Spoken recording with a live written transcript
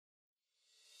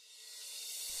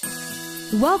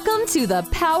Welcome to the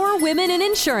Power Women in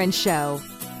Insurance Show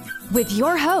with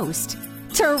your host,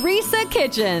 Teresa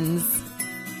Kitchens.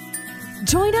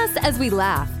 Join us as we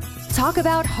laugh, talk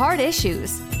about hard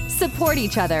issues, support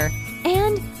each other,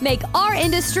 and make our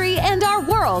industry and our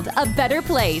world a better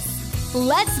place.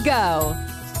 Let's go.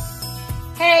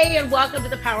 Hey, and welcome to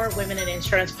the Power of Women in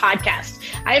Insurance podcast.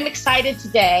 I am excited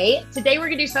today. Today, we're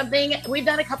going to do something we've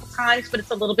done a couple times, but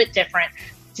it's a little bit different.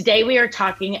 Today, we are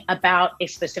talking about a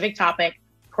specific topic,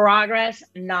 progress,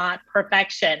 not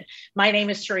perfection. My name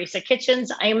is Teresa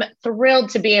Kitchens. I am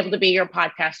thrilled to be able to be your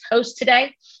podcast host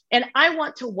today. And I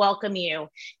want to welcome you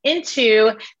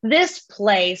into this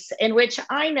place in which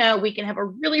I know we can have a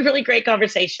really, really great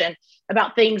conversation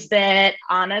about things that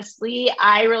honestly,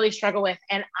 I really struggle with.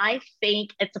 And I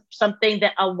think it's something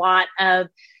that a lot of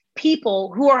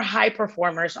people who are high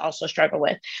performers also struggle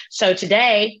with. So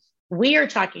today, we are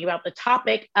talking about the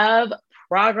topic of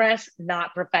progress,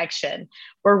 not perfection.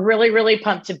 We're really, really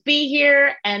pumped to be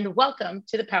here, and welcome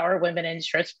to the Power of Women in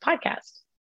Insurance podcast.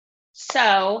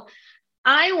 So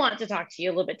I want to talk to you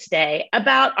a little bit today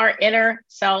about our inner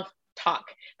self-talk.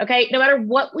 Okay, no matter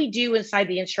what we do inside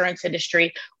the insurance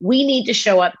industry, we need to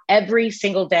show up every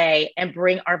single day and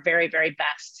bring our very, very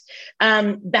best.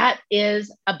 That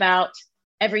is about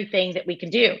everything that we can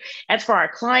do. That's for our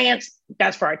clients,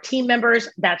 that's for our team members,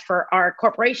 that's for our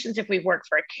corporations if we work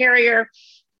for a carrier,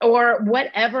 or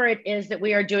whatever it is that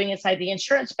we are doing inside the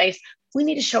insurance space. We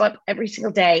need to show up every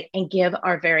single day and give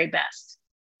our very best.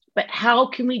 But how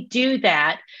can we do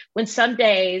that when some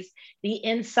days the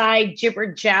inside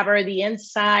jibber jabber, the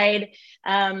inside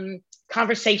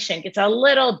conversation gets a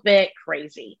little bit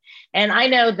crazy? And I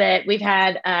know that we've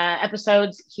had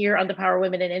episodes here on the Power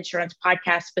Women in Insurance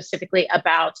podcast specifically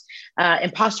about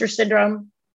imposter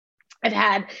syndrome. I've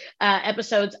had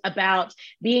episodes about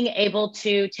being able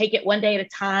to take it one day at a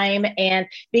time and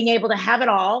being able to have it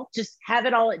all, just have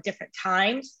it all at different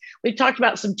times. We've talked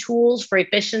about some tools for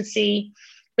efficiency.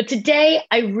 But today,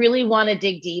 I really want to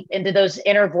dig deep into those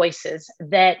inner voices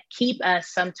that keep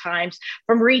us sometimes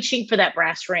from reaching for that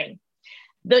brass ring.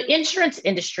 The insurance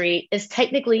industry is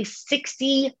technically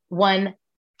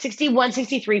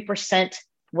 63%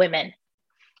 women.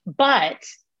 But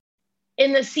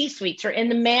in the C-suites or in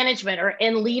the management or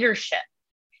in leadership,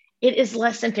 it is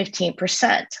less than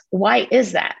 15%. Why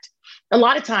is that? A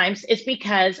lot of times it's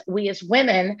because we as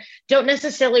women don't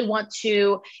necessarily want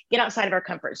to get outside of our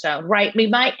comfort zone, right? We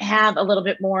might have a little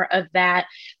bit more of that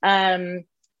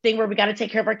thing where we got to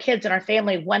take care of our kids and our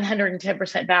family,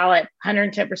 110% valid,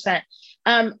 110%.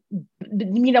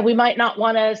 We might not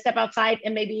want to step outside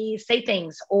and maybe say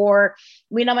things, or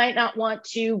we might not want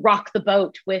to rock the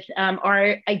boat with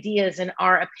our ideas and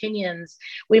our opinions.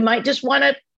 We might just want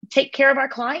to take care of our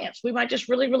clients. We might just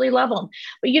really, really love them.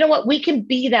 But you know what? We can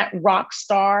be that rock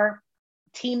star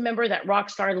team member, that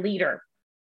rock star leader,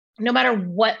 no matter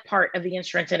what part of the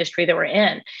insurance industry that we're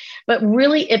in. But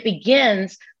really, it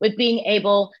begins with being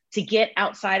able to get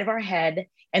outside of our head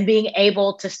and being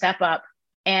able to step up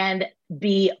and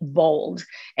be bold.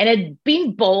 And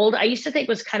being bold, I used to think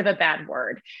was kind of a bad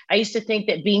word. I used to think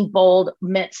that being bold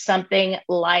meant something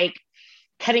like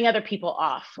cutting other people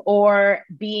off, or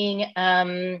being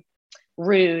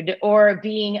rude, or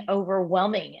being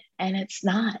overwhelming. And it's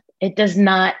not. It does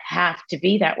not have to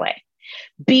be that way.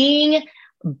 Being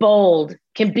bold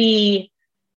can be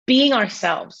being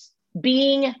ourselves,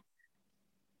 being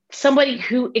somebody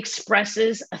who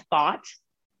expresses a thought,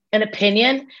 an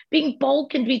opinion. Being bold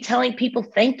can be telling people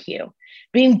thank you.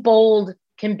 Being bold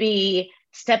can be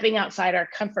stepping outside our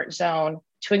comfort zone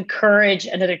to encourage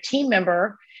another team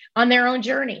member on their own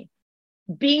journey.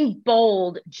 Being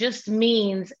bold just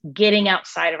means getting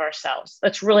outside of ourselves.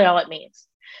 That's really all it means.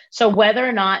 So whether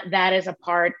or not that is a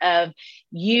part of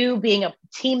you being a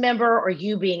team member or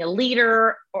you being a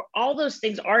leader, or all those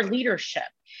things are leadership.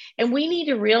 And we need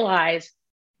to realize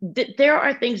that there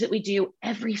are things that we do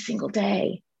every single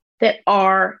day that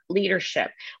are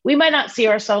leadership. We might not see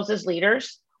ourselves as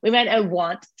leaders. We might not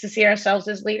want to see ourselves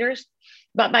as leaders.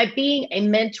 But by being a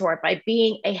mentor, by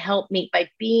being a helpmeet, by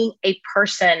being a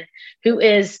person who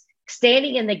is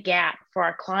standing in the gap for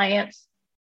our clients,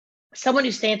 someone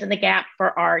who stands in the gap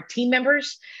for our team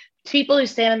members, people who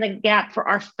stand in the gap for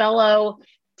our fellow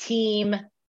team,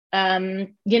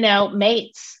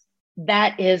 mates,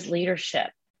 that is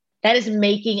leadership. That is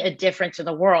making a difference in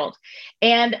the world.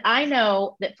 And I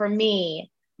know that for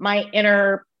me, my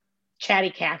inner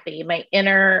chatty Cathy, my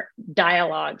inner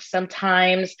dialogue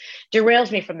sometimes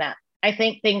derails me from that. I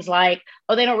think things like,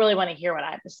 oh, they don't really want to hear what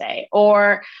I have to say.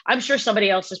 Or I'm sure somebody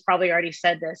else has probably already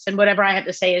said this, and whatever I have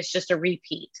to say is just a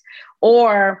repeat.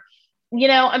 Or,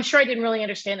 I'm sure I didn't really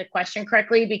understand the question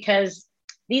correctly because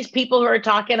these people who are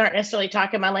talking aren't necessarily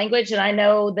talking my language. And I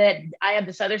know that I have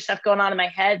this other stuff going on in my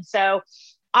head. So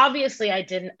obviously I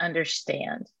didn't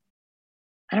understand.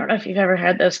 I don't know if you've ever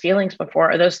had those feelings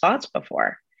before or those thoughts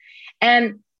before.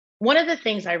 And one of the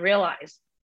things I realized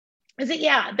is that,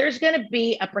 yeah, there's going to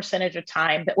be a percentage of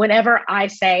time that whenever I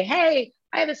say, hey,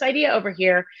 I have this idea over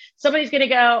here, somebody's going to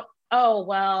go, oh,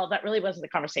 well, that really wasn't the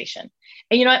conversation.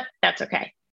 And you know what? That's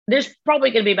okay. There's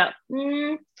probably going to be about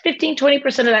 15,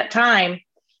 20% of that time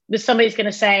that somebody's going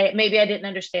to say, maybe I didn't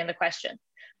understand the question.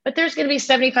 But there's going to be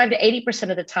 75 to 80%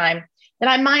 of the time that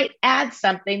I might add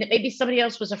something that maybe somebody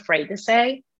else was afraid to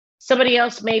say. Somebody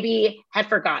else maybe had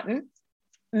forgotten.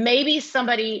 Maybe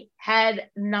somebody had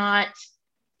not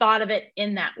thought of it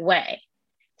in that way.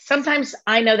 Sometimes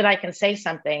I know that I can say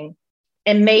something,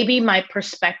 and maybe my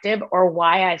perspective or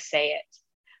why I say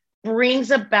it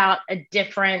brings about a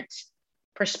different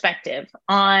perspective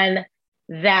on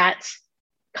that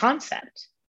concept.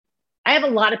 I have a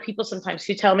lot of people sometimes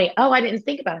who tell me, oh, I didn't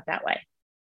think about it that way.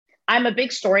 I'm a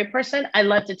big story person. I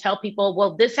love to tell people,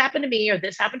 well, this happened to me or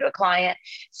this happened to a client.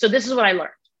 So this is what I learned.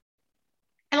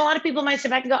 And a lot of people might sit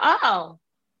back and go, oh,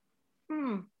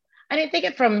 I didn't think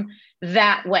it from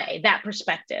that way, that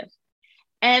perspective.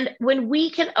 And when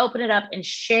we can open it up and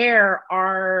share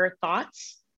our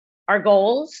thoughts, our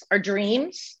goals, our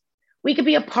dreams, we could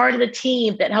be a part of the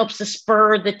team that helps to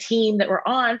spur the team that we're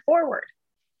on forward.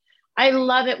 I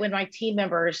love it when my team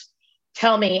members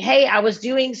tell me, hey, I was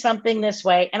doing something this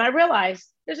way, and I realized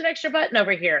there's an extra button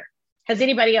over here. Has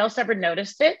anybody else ever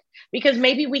noticed it? Because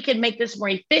maybe we could make this more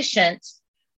efficient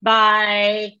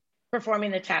by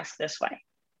performing the task this way.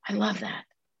 I love that.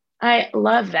 I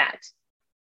love that.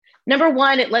 Number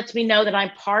one, it lets me know that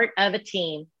I'm part of a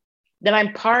team, that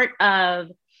I'm part of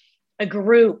a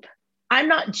group. I'm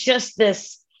not just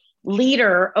this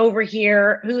leader over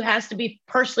here who has to be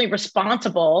personally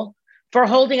responsible for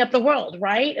holding up the world,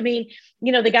 right? I mean,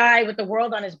 you know, the guy with the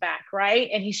world on his back, right?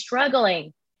 And he's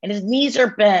struggling and his knees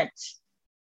are bent.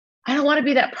 I don't want to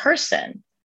be that person.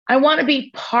 I want to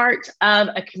be part of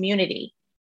a community.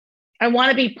 I want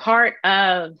to be part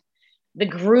of the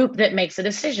group that makes a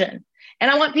decision.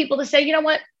 And I want people to say, you know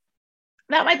what?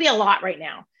 That might be a lot right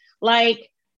now. Like,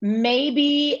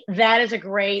 maybe that is a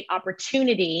great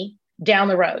opportunity down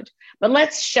the road, but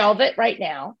let's shelve it right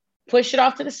now, push it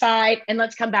off to the side, and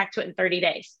let's come back to it in 30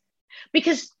 days.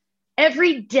 Because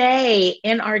every day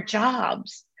in our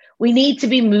jobs, we need to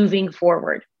be moving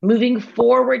forward,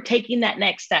 taking that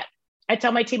next step. I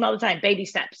tell my team all the time, baby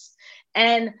steps.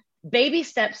 And baby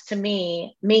steps to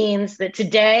me means that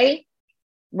today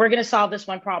we're going to solve this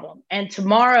one problem. And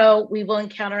tomorrow we will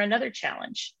encounter another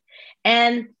challenge.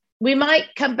 And we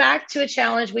might come back to a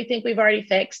challenge we think we've already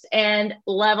fixed and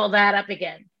level that up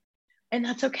again. And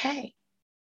that's okay.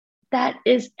 That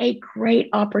is a great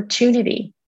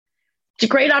opportunity. It's a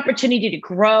great opportunity to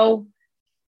grow.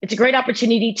 It's a great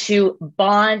opportunity to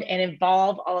bond and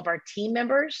involve all of our team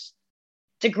members.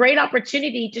 It's a great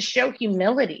opportunity to show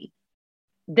humility,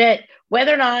 that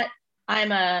whether or not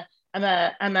I'm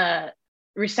a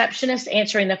receptionist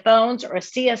answering the phones, or a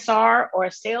CSR, or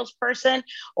a salesperson,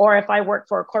 or if I work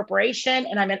for a corporation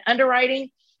and I'm in underwriting,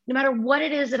 no matter what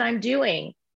it is that I'm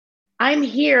doing, I'm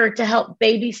here to help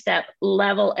baby step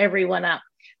level everyone up.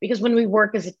 Because when we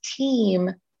work as a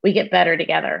team, we get better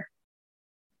together.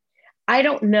 I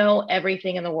don't know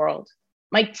everything in the world.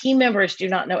 My team members do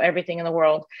not know everything in the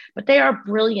world, but they are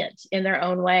brilliant in their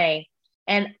own way.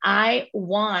 And I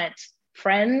want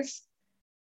friends,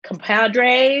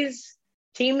 compadres,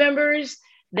 team members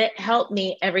that help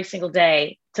me every single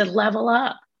day to level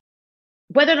up.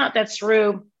 Whether or not that's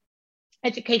through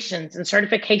educations and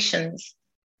certifications,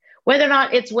 whether or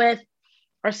not it's with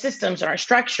our systems or our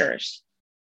structures,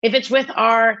 if it's with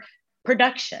our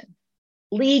production,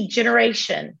 lead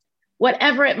generation,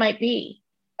 whatever it might be,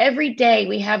 every day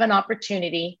we have an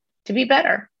opportunity to be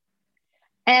better.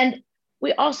 And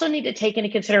we also need to take into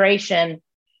consideration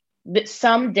that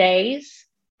some days,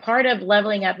 part of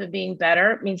leveling up and being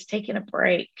better means taking a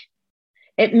break.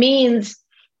 It means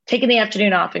taking the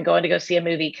afternoon off and going to go see a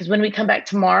movie. Because when we come back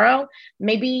tomorrow,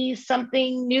 maybe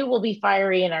something new will be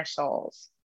fiery in our souls.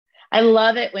 I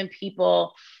love it when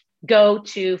people go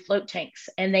to float tanks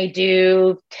and they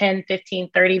do 10,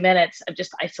 15, 30 minutes of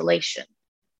just isolation.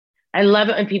 I love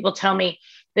it when people tell me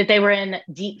that they were in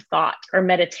deep thought or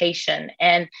meditation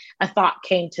and a thought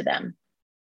came to them.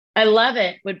 I love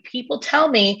it when people tell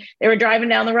me they were driving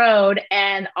down the road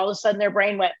and all of a sudden their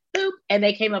brain went boop and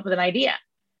they came up with an idea.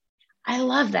 I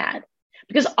love that,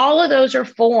 because all of those are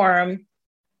forms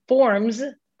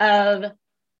of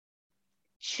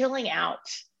chilling out,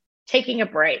 taking a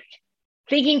break,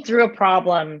 thinking through a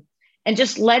problem, and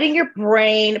just letting your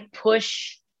brain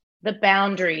push the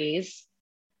boundaries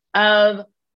of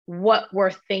what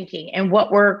we're thinking and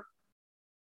what we're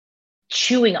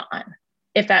chewing on,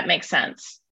 if that makes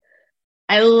sense.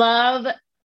 I love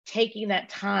taking that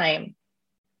time.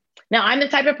 Now, I'm the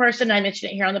type of person, I mention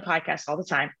it here on the podcast all the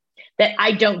time, that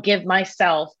I don't give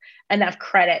myself enough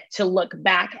credit to look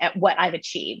back at what I've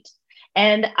achieved.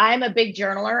 And I'm a big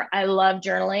journaler. I love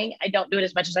journaling. I don't do it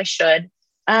as much as I should.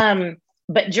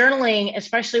 But journaling,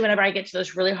 especially whenever I get to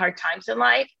those really hard times in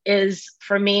life, is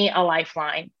for me a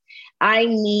lifeline. I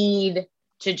need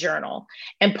to journal.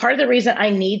 And part of the reason I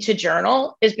need to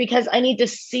journal is because I need to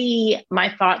see my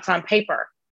thoughts on paper.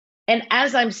 And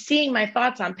as I'm seeing my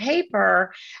thoughts on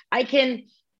paper, I can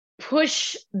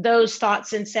push those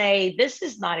thoughts and say, this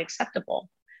is not acceptable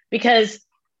because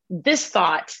this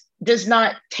thought does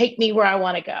not take me where I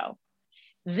want to go.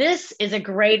 This is a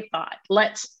great thought.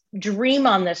 Let's dream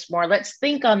on this more. Let's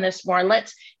think on this more.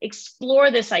 Let's explore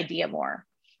this idea more.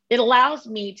 It allows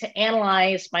me to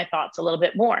analyze my thoughts a little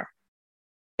bit more.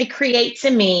 It creates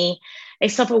in me a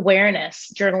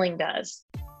self-awareness, journaling does.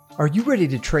 Are you ready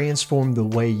to transform the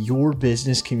way your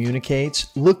business communicates?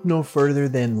 Look no further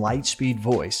than Lightspeed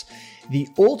Voice, the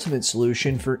ultimate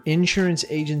solution for insurance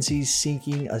agencies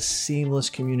seeking a seamless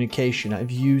communication.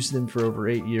 I've used them for over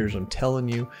 8 years. I'm telling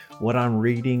you, what I'm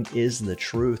reading is the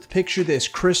truth. Picture this: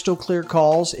 crystal clear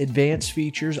calls, advanced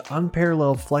features,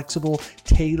 unparalleled, flexible,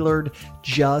 tailored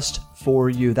just for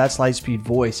you. That's Lightspeed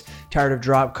Voice. Tired of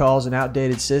drop calls and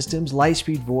outdated systems?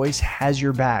 Lightspeed Voice has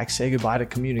your back. Say goodbye to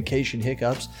communication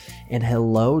hiccups and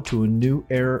hello to a new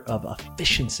era of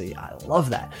efficiency. I love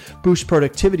that. Boost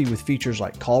productivity with features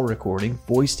like call recording,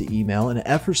 voice to email, and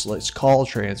effortless call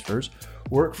transfers.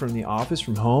 Work from the office,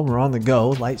 from home, or on the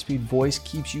go. Lightspeed Voice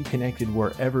keeps you connected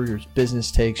wherever your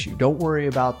business takes you. Don't worry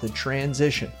about the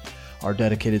transition. Our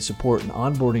dedicated support and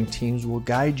onboarding teams will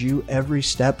guide you every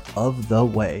step of the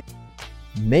way.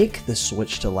 Make the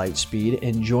switch to Lightspeed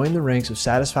and join the ranks of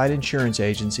satisfied insurance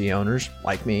agency owners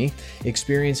like me,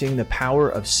 experiencing the power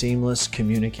of seamless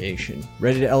communication.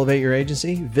 Ready to elevate your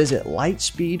agency? Visit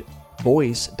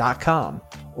lightspeedvoice.com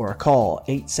or call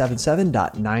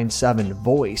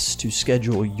 877-97-VOICE to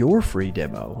schedule your free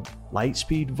demo.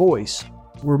 Lightspeed Voice,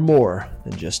 we're more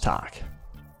than just talk.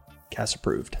 CAS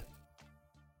approved.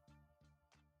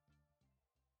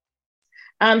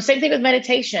 Same thing with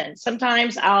meditation.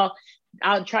 Sometimes I'll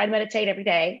try to meditate every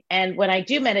day. And when I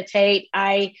do meditate,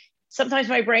 sometimes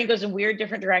my brain goes in weird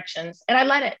different directions and I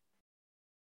let it.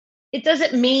 It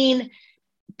doesn't mean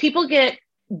people get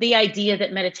the idea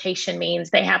that meditation means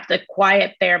they have to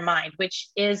quiet their mind, which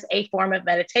is a form of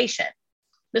meditation.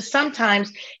 But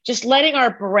sometimes just letting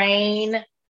our brain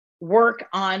work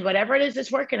on whatever it is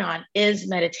it's working on is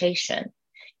meditation.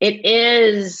 It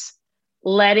is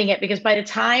letting it, because by the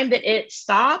time that it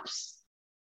stops,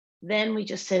 then we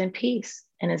just sit in peace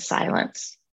and in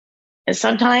silence. And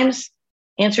sometimes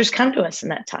answers come to us in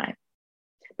that time.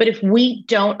 But if we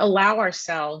don't allow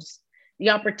ourselves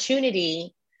the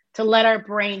opportunity to let our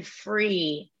brain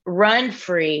free, run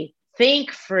free,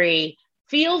 think free,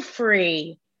 feel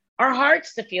free, our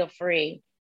hearts to feel free.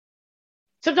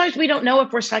 Sometimes we don't know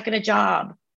if we're stuck in a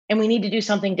job and we need to do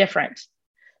something different.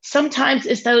 Sometimes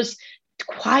it's those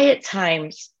quiet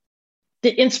times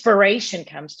that inspiration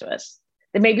comes to us,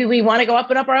 that maybe we want to go up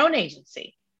and up our own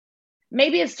agency.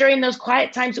 Maybe it's during those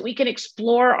quiet times that we can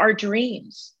explore our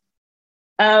dreams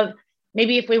of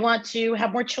maybe if we want to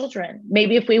have more children,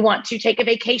 maybe if we want to take a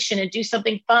vacation and do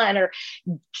something fun or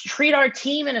treat our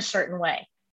team in a certain way.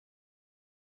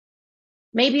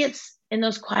 Maybe it's in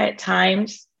those quiet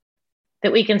times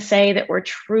that we can say that we're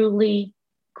truly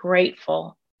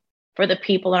grateful for the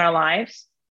people in our lives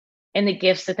and the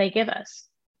gifts that they give us.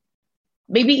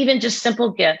 Maybe even just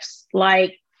simple gifts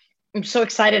like, I'm so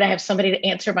excited I have somebody to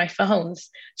answer my phones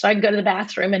so I can go to the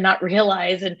bathroom and not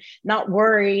realize and not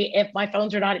worry if my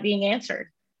phones are not being answered.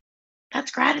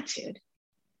 That's gratitude.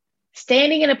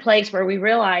 Standing in a place where we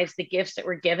realize the gifts that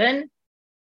we're given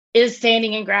is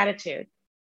standing in gratitude.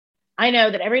 I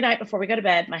know that every night before we go to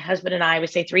bed, my husband and I would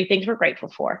say 3 things we're grateful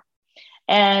for.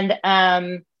 And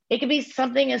it could be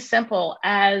something as simple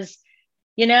as,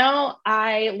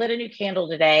 I lit a new candle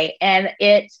today and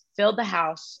it filled the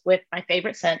house with my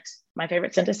favorite scent. My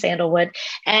favorite scent is sandalwood.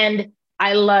 And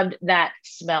I loved that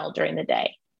smell during the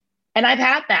day. And I've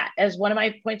had that as one of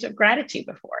my points of gratitude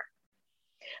before.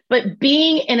 But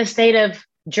being in a state of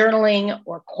journaling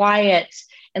or quiet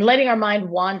and letting our mind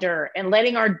wander and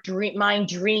letting our mind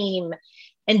dream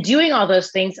and doing all those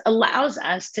things allows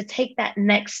us to take that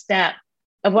next step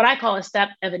of what I call a step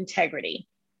of integrity,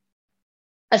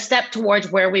 a step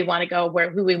towards where we want to go,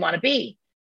 who we want to be.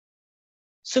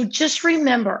 So just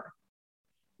remember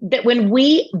that when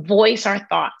we voice our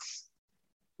thoughts,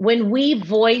 when we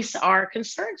voice our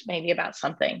concerns maybe about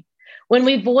something, when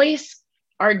we voice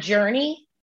our journey,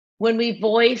 when we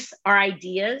voice our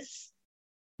ideas,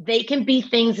 they can be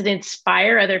things that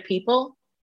inspire other people.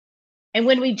 And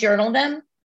when we journal them,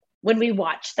 when we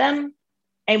watch them,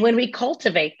 and when we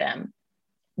cultivate them,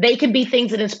 they can be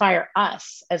things that inspire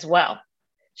us as well.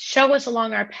 Show us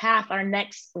along our path our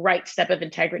next right step of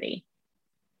integrity.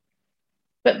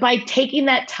 But by taking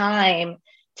that time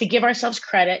to give ourselves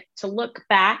credit, to look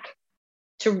back,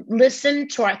 to listen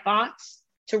to our thoughts,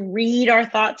 to read our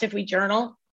thoughts if we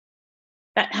journal,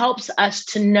 that helps us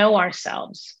to know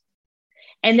ourselves.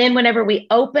 And then whenever we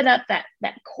open up that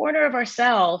corner of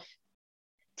ourselves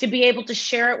to be able to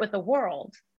share it with the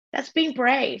world, that's being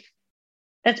brave.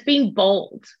 That's being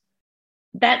bold.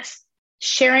 That's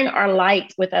sharing our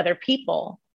light with other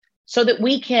people so that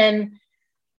we can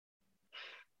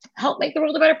help make the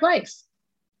world a better place.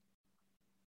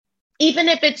 Even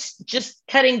if it's just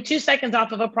cutting 2 seconds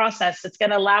off of a process that's going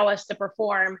to allow us to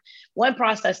perform one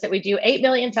process that we do 8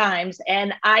 million times,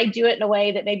 and I do it in a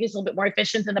way that maybe is a little bit more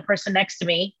efficient than the person next to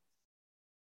me.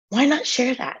 Why not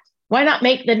share that? Why not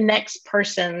make the next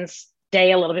person's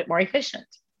day a little bit more efficient,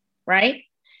 right?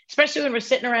 Especially when we're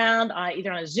sitting around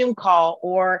either on a Zoom call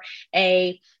or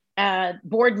a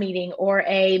board meeting or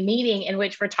a meeting in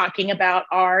which we're talking about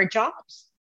our jobs.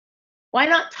 Why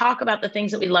not talk about the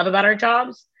things that we love about our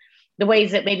jobs, the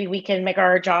ways that maybe we can make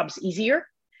our jobs easier,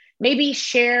 maybe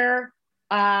share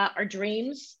our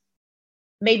dreams,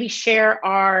 maybe share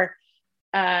our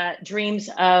dreams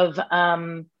of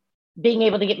being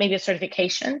able to get maybe a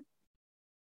certification.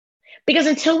 Because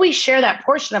until we share that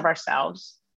portion of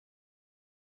ourselves,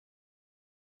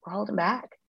 we're holding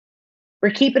back.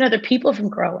 We're keeping other people from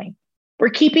growing. We're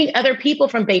keeping other people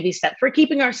from baby steps. We're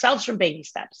keeping ourselves from baby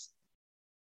steps.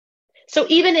 So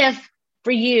even if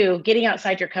for you, getting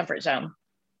outside your comfort zone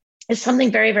is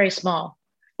something very, very small,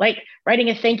 like writing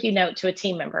a thank you note to a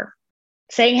team member,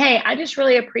 saying, hey, I just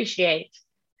really appreciate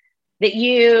that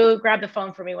you grab the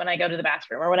phone for me when I go to the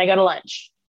bathroom or when I go to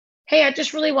lunch. Hey, I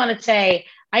just really want to say,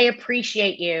 I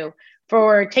appreciate you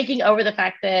for taking over the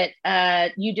fact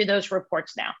that you do those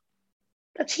reports now.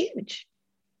 That's huge.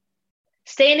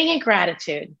 Standing in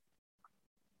gratitude,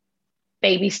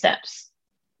 baby steps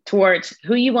towards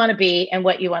who you want to be and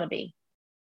what you want to be.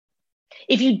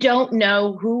 If you don't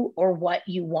know who or what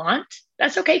you want,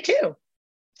 that's okay too.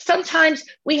 Sometimes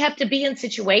we have to be in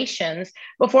situations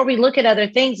before we look at other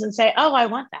things and say, oh, I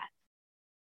want that.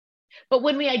 But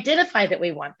when we identify that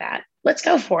we want that, let's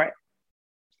go for it.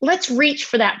 Let's reach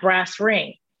for that brass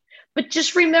ring. But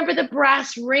just remember, the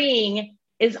brass ring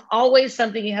is always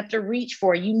something you have to reach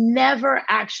for. You never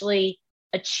actually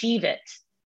achieve it.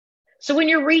 So when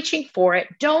you're reaching for it,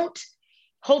 don't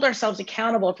hold ourselves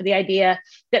accountable for the idea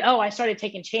that, oh, I started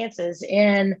taking chances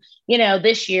in,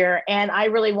 this year, and I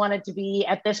really wanted to be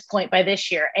at this point by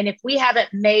this year. And if we haven't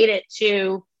made it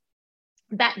to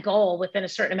that goal within a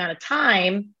certain amount of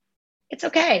time, it's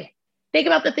okay. Think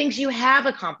about the things you have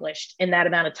accomplished in that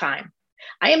amount of time.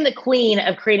 I am the queen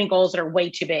of creating goals that are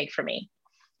way too big for me,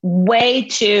 way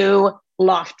too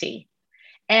lofty.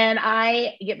 And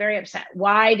I get very upset.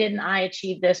 Why didn't I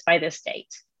achieve this by this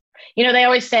date? They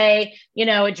always say,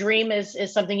 a dream is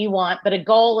something you want, but a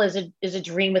goal is a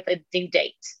dream with a due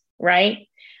date, right?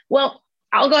 Well,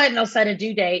 I'll go ahead and I'll set a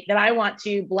due date that I want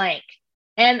to blank.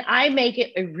 And I make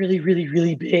it a really, really,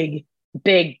 really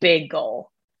big goal.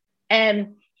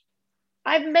 And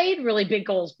I've made really big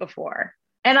goals before,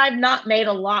 and I've not made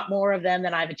a lot more of them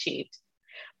than I've achieved.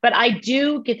 But I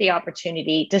do get the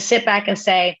opportunity to sit back and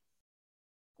say,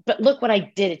 but look what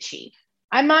I did achieve.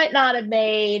 I might not have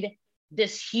made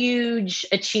this huge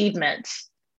achievement,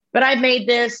 but I made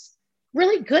this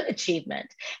really good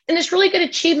achievement. And this really good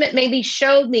achievement maybe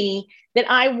showed me that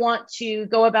I want to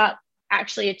go about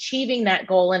actually achieving that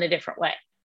goal in a different way.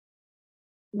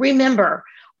 Remember,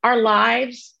 our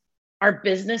lives, our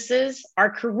businesses, our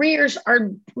careers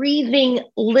are breathing,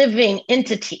 living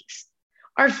entities.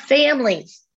 Our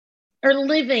families are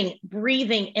living,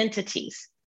 breathing entities.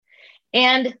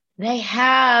 And they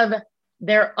have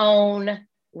their own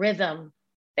rhythm.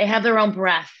 They have their own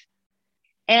breath.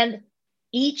 And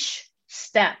each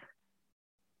step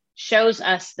shows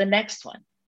us the next one.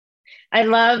 I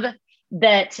love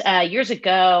that years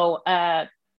ago,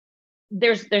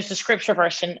 there's a scripture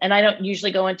version, and I don't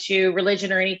usually go into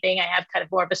religion or anything. I have kind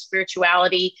of more of a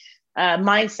spirituality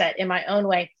mindset in my own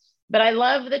way. But I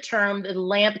love the term, the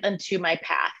lamp unto my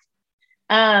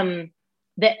path.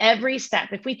 That every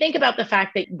step, if we think about the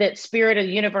fact that spirit of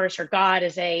the universe or God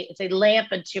it's a lamp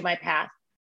unto my path.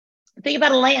 Think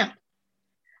about a lamp.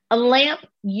 A lamp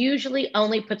usually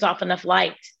only puts off enough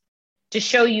light to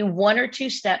show you one or two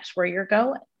steps where you're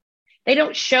going. They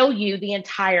don't show you the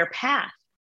entire path.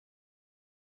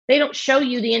 They don't show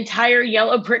you the entire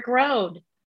yellow brick road.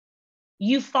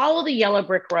 You follow the yellow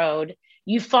brick road.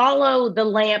 You follow the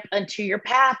lamp onto your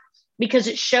path because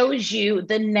it shows you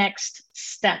the next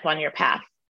step on your path.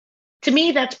 To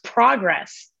me, that's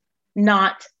progress,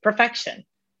 not perfection.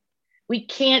 We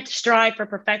can't strive for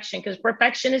perfection because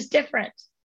perfection is different.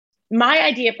 My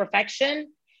idea of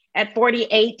perfection at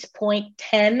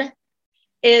 48.10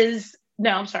 is,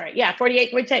 no, I'm sorry. Yeah,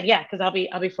 48.10. Yeah, because I'll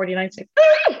be 49 soon.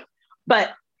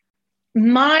 But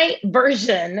my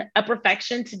version of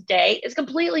perfection today is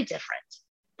completely different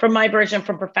from my version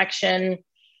from perfection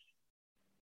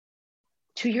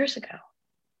 2 years ago,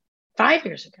 5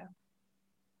 years ago,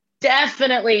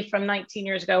 definitely from 19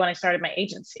 years ago when I started my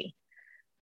agency.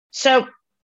 So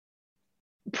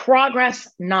progress,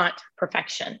 not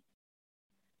perfection.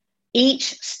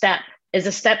 Each step is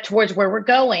a step towards where we're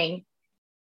going,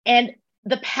 and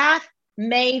the path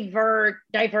may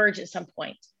diverge at some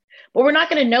point. But we're not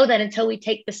going to know that until we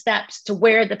take the steps to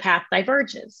where the path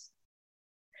diverges.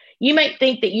 You might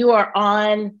think that you are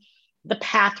on the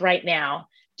path right now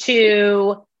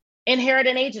to inherit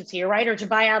an agency, right? Or to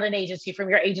buy out an agency from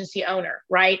your agency owner,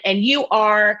 right? And you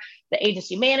are the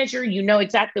agency manager. You know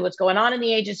exactly what's going on in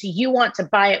the agency. You want to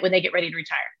buy it when they get ready to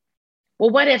retire. Well,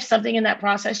 what if something in that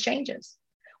process changes?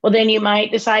 Well, then you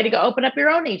might decide to go open up your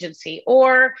own agency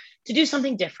or to do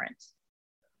something different.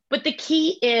 But the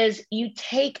key is you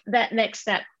take that next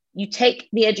step. You take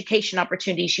the education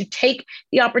opportunities. You take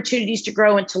the opportunities to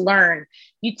grow and to learn.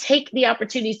 You take the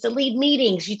opportunities to lead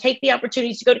meetings. You take the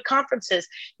opportunities to go to conferences.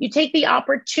 You take the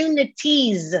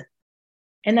opportunities,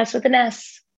 and that's with an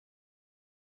S.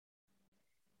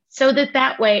 So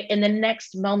that way, in the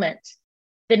next moment,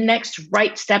 the next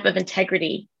right step of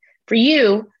integrity for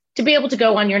you to be able to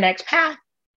go on your next path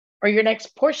or your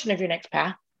next portion of your next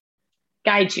path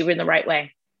guides you in the right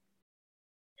way.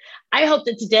 I hope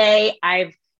that today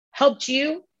I've helped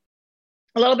you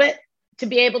a little bit to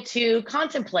be able to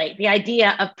contemplate the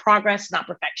idea of progress, not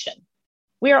perfection.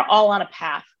 We are all on a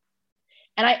path.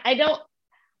 And I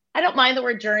don't mind the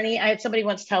word journey. I had somebody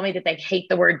once tell me that they hate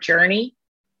the word journey.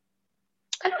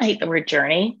 I don't hate the word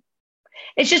journey.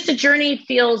 It's just a journey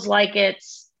feels like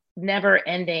it's never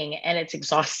ending and it's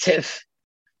exhaustive.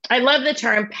 I love the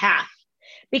term path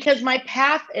because my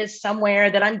path is somewhere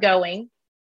that I'm going,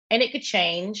 and it could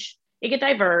change. It could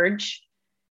diverge.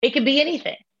 It could be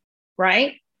anything,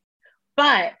 right?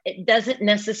 But it doesn't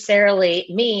necessarily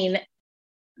mean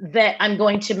that I'm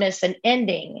going to miss an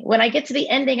ending. When I get to the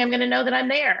ending, I'm going to know that I'm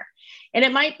there. And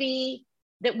it might be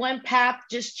that one path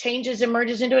just changes and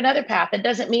merges into another path. It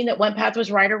doesn't mean that one path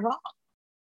was right or wrong.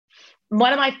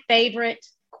 One of my favorite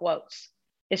quotes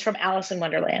is from Alice in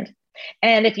Wonderland.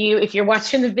 And if you're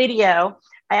watching the video,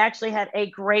 I actually had a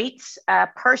great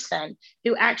person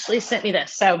who actually sent me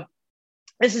this. So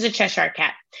this is a Cheshire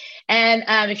cat. And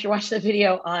if you're watching the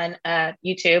video on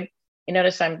YouTube, you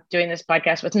notice I'm doing this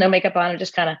podcast with no makeup on. I'm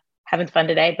just kind of having fun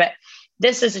today. But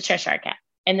this is a Cheshire cat.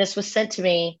 And this was sent to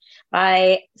me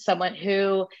by someone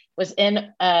who was in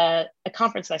a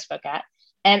conference that I spoke at.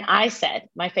 And I said,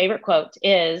 my favorite quote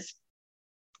is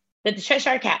that the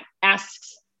Cheshire cat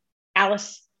asks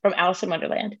Alice from Alice in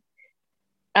Wonderland,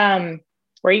 where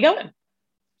are you going?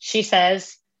 She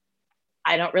says,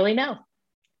 I don't really know.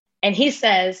 And he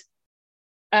says,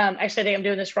 actually, I think I'm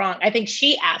doing this wrong. I think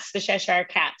she asks the Cheshire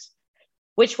cat,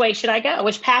 which way should I go?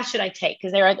 Which path should I take?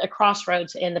 Because they're at a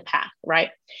crossroads in the path,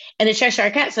 right? And the Cheshire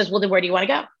cat says, well, then where do you want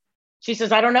to go? She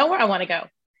says, I don't know where I want to go.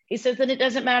 He says, then it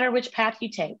doesn't matter which path you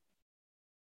take.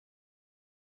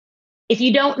 If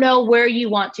you don't know where you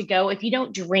want to go, if you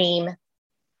don't dream,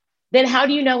 then how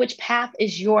do you know which path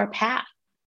is your path,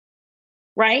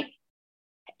 right?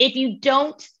 If you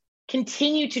don't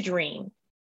continue to dream,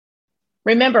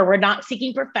 remember, we're not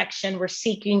seeking perfection, we're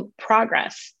seeking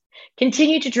progress.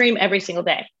 Continue to dream every single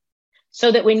day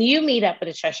so that when you meet up with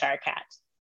a Cheshire cat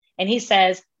and he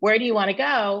says, where do you want to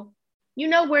go? You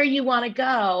know where you want to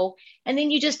go. And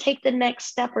then you just take the next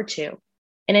step or two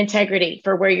in integrity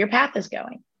for where your path is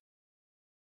going.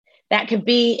 That could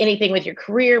be anything with your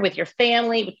career, with your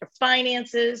family, with your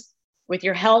finances, with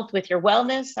your health, with your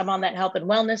wellness. I'm on that health and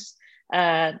wellness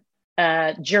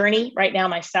journey right now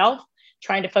myself,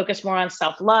 trying to focus more on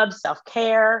self-love,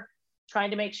 self-care,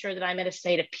 trying to make sure that I'm in a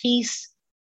state of peace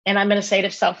and I'm in a state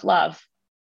of self-love.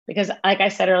 Because like I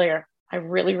said earlier, I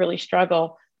really, really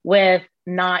struggle with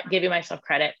not giving myself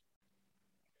credit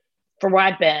for where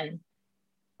I've been,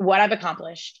 what I've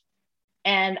accomplished.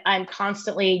 And I'm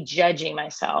constantly judging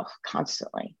myself,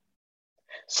 constantly.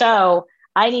 So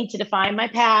I need to define my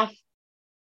path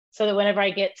so that whenever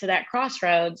I get to that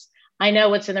crossroads, I know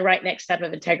what's in the right next step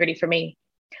of integrity for me.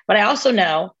 But I also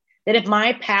know that if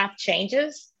my path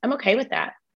changes, I'm okay with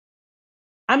that.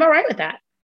 I'm all right with that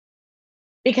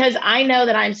because I know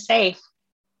that I'm safe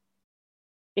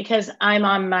because I'm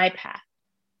on my path.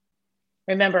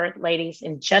 Remember, ladies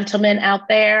and gentlemen out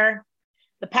there,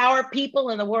 the power of people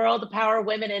in the world, the power of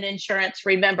women in insurance,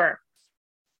 remember,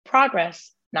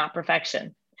 progress, not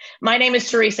perfection. My name is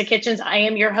Teresa Kitchens. I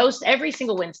am your host every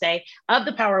single Wednesday of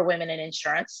the Power of Women in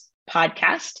Insurance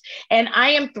podcast. And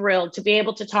I am thrilled to be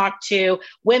able to talk to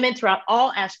women throughout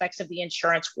all aspects of the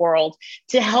insurance world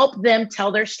to help them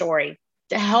tell their story,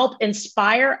 to help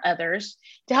inspire others,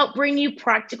 to help bring you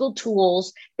practical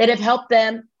tools that have helped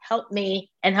them, helped me,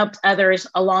 and helped others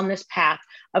along this path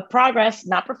of progress,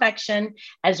 not perfection,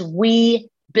 as we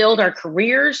build our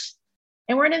careers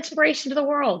and we're an inspiration to the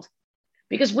world.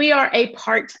 Because we are a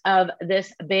part of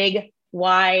this big,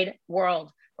 wide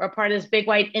world. We're a part of this big,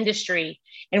 wide industry,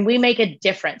 and we make a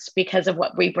difference because of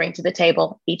what we bring to the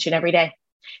table each and every day.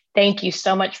 Thank you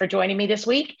so much for joining me this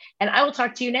week, and I will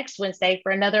talk to you next Wednesday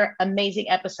for another amazing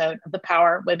episode of the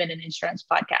Power Women in Insurance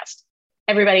podcast.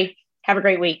 Everybody, have a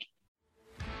great week.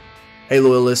 Hey,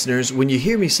 loyal listeners, when you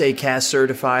hear me say CAS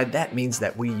certified, that means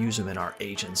that we use them in our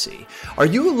agency. Are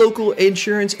you a local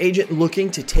insurance agent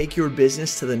looking to take your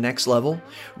business to the next level?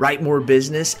 Write more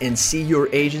business and see your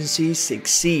agency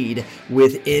succeed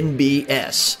with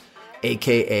NBS,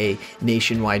 aka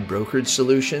Nationwide Brokerage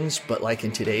Solutions. But like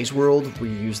in today's world, we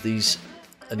use these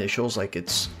initials like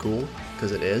it's cool,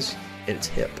 because it is. It's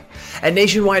hip. At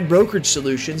Nationwide Brokerage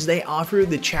Solutions, they offer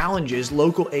the challenges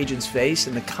local agents face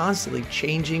in the constantly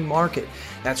changing market.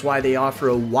 That's why they offer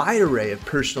a wide array of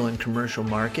personal and commercial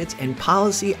markets and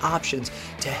policy options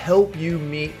to help you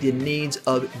meet the needs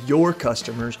of your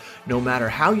customers, no matter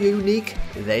how unique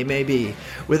they may be.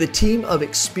 With a team of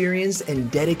experienced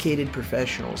and dedicated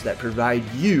professionals that provide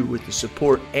you with the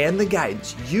support and the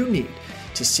guidance you need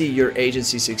to see your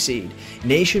agency succeed,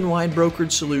 Nationwide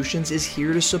Brokerage Solutions is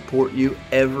here to support you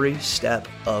every step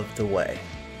of the way.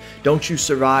 Don't you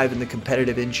survive in the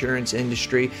competitive insurance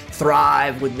industry?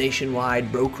 Thrive with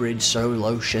Nationwide Brokerage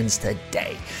Solutions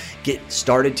today. Get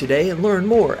started today and learn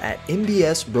more at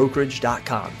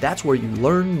mbsbrokerage.com. That's where you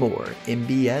learn more,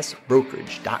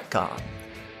 mbsbrokerage.com.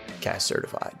 CAS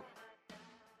certified.